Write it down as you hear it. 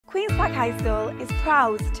Queen's Park High School is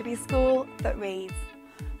proud to be a school that reads.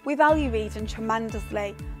 We value reading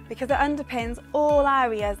tremendously because it underpins all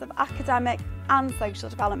areas of academic and social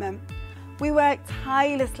development. We work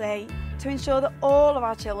tirelessly to ensure that all of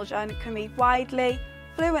our children can read widely,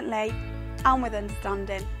 fluently and with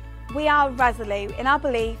understanding. We are resolute in our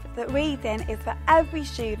belief that reading is for every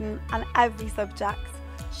student and every subject.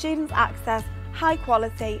 Students access high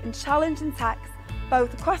quality and challenging texts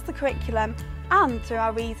both across the curriculum and through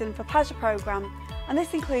our Reading for Pleasure programme, and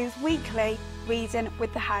this includes weekly Reading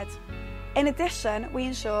with the Head. In addition, we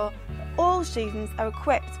ensure that all students are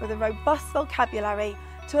equipped with a robust vocabulary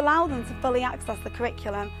to allow them to fully access the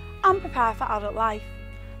curriculum and prepare for adult life.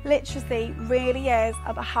 Literacy really is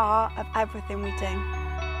at the heart of everything we do.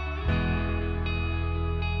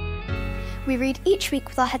 We read each week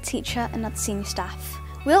with our head teacher and other senior staff.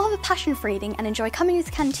 We all have a passion for reading and enjoy coming to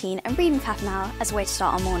the canteen and reading for half an hour as a way to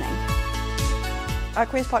start our morning. At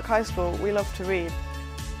Queen's Park High School, we love to read.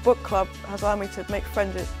 Book Club has allowed me to make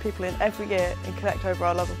friends with people in every year and connect over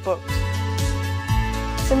our love of books.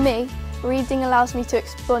 For me, reading allows me to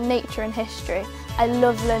explore nature and history. I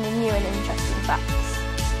love learning new and interesting facts.